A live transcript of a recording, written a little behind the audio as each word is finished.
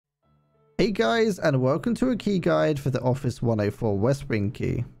Hey guys, and welcome to a key guide for the Office 104 West Wing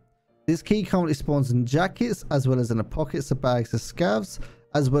key. This key currently spawns in jackets as well as in the pockets of bags of Scavs,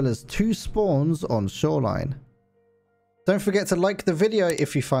 as well as 2 spawns on Shoreline. Don't forget to like the video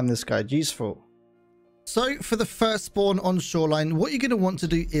if you find this guide useful. So for the first spawn on Shoreline, what you're going to want to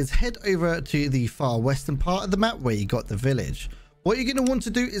do is head over to the far western part of the map where you got the village. What you're going to want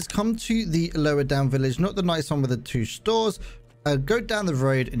to do is come to the lower down village, not the nice one with the 2 stores. Go down the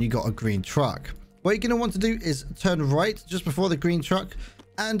road and you got a green truck. What you're going to want to do is turn right just before the green truck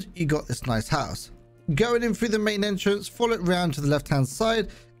and you got this nice house. Going in through the main entrance, follow it round to the left hand side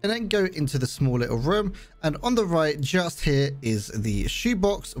and then go into the small little room, and on the right just here is the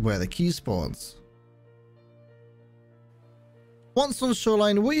shoebox where the key spawns. Once on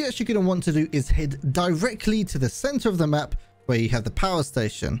Shoreline, what you're actually going to want to do is head directly to the center of the map where you have the power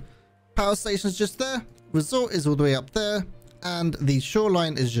station. Power station is just there, resort is all the way up there, and the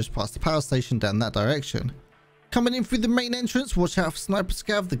Shoreline is just past the power station down that direction. Coming in through the main entrance, watch out for Sniper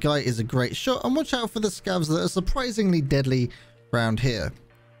Scav. The guy is a great shot, and watch out for the Scavs that are surprisingly deadly around here.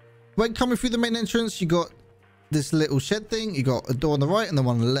 When coming through the main entrance, you got this little shed thing, you got a door on the right and the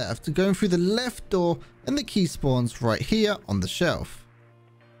one on the left. Going through the left door and the key spawns right here on the shelf.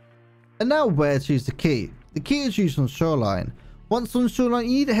 And now where to use the key. The key is used on Shoreline. Once on Shoreline,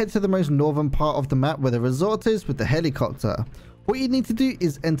 you need to head to the most northern part of the map where the resort is with the helicopter. What you need to do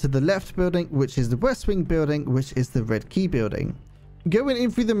is enter the left building, which is the West Wing building, which is the red key building. Going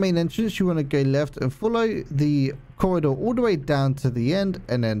in through the main entrance, you want to go left and follow the corridor all the way down to the end,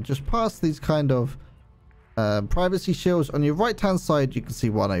 and then just past these kind of privacy shields. On your right hand side, you can see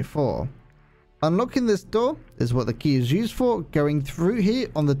 104. Unlocking this door is what the key is used for. Going through here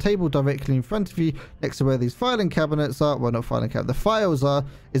on the table directly in front of you, next to where these filing cabinets are, well, not filing cabinet, the files are,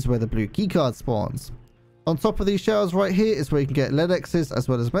 is where the blue keycard spawns. On top of these shelves right here is where you can get LEDXs as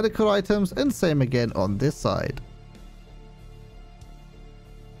well as medical items, and same again on this side.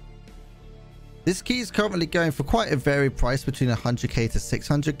 This key is currently going for quite a varied price between 100k to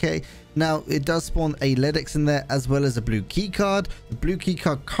 600k. Now it does spawn a LEDX in there as well as a blue key card. The blue key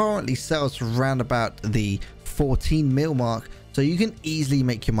card currently sells for around about the 14 mil mark, so you can easily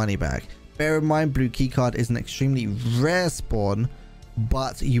make your money back. Bear in mind, blue key card is an extremely rare spawn,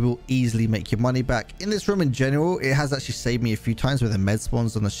 but you will easily make your money back. In this room in general, it has actually saved me a few times with the med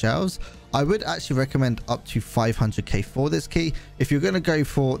spawns on the shelves. I would actually recommend up to 500k for this key. If you're going to go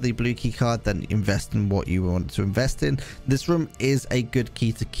for the blue key card, then invest in what you want to invest in. This room is a good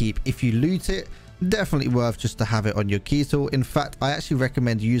key to keep. If you loot it, definitely worth just to have it on your key tool. In fact, I actually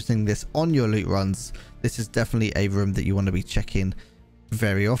recommend using this on your loot runs. This is definitely a room that you want to be checking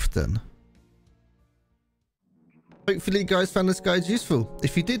very often. Hopefully you guys found this guide useful.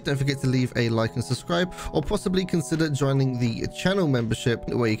 If you did, don't forget to leave a like and subscribe, or possibly consider joining the channel membership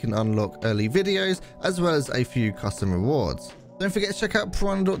where you can unlock early videos as well as a few custom rewards. Don't forget to check out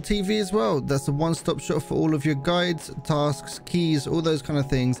Piranha.tv as well. That's a one-stop shop for all of your guides, tasks, keys, all those kind of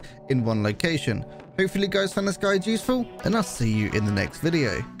things in one location. Hopefully you guys found this guide useful, and I'll see you in the next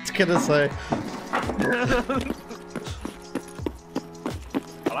video. I was gonna say.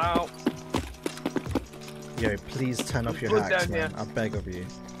 Hello. Yo, please turn off your hacks, man. I beg of you.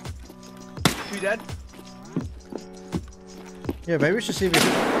 You dead? Yeah, maybe we should see if we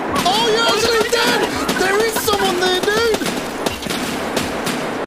can... Oh, you're actually dead! There is someone there, dude!